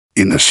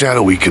In the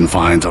shadowy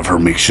confines of her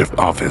makeshift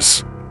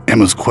office,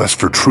 Emma's quest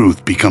for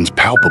truth becomes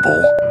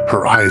palpable,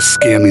 her eyes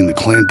scanning the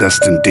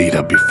clandestine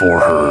data before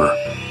her.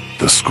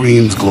 The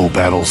screen's glow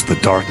battles the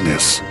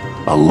darkness,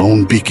 a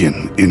lone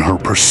beacon in her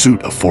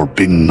pursuit of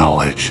forbidden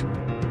knowledge.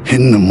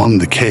 Hidden among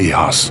the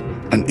chaos,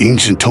 an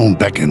ancient tome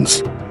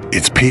beckons,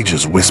 its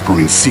pages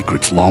whispering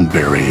secrets long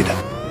buried.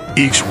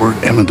 Each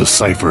word Emma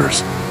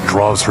deciphers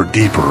draws her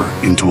deeper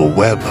into a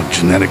web of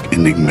genetic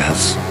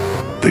enigmas.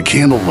 The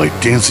candlelight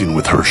dancing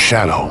with her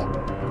shadow,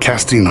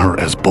 casting her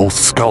as both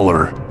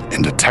scholar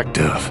and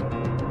detective.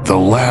 The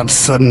lab's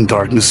sudden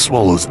darkness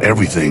swallows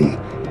everything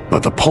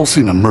but the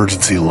pulsing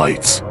emergency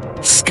lights,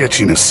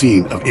 sketching a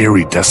scene of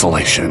eerie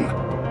desolation.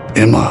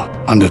 Emma,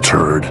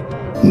 undeterred,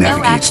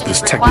 navigates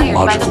this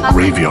technological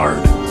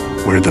graveyard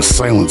where the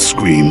silence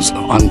screams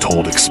of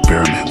untold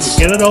experiments.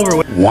 Get it over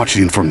with.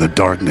 Watching from the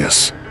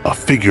darkness, a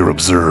figure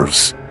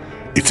observes,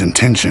 its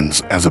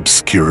intentions as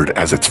obscured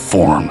as its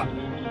form.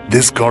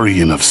 This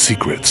guardian of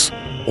secrets,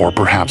 or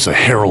perhaps a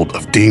herald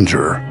of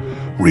danger,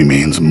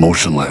 remains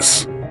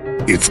motionless,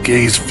 its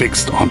gaze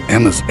fixed on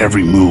Emma's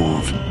every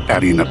move,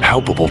 adding a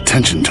palpable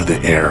tension to the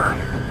air.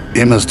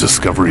 Emma's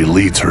discovery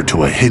leads her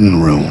to a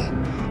hidden room,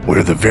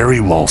 where the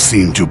very walls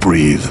seem to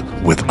breathe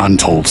with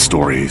untold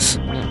stories.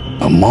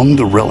 Among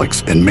the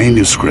relics and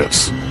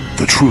manuscripts,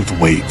 the truth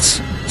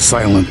waits,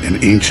 silent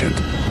and ancient,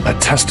 a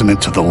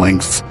testament to the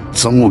lengths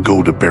some will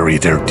go to bury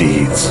their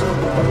deeds.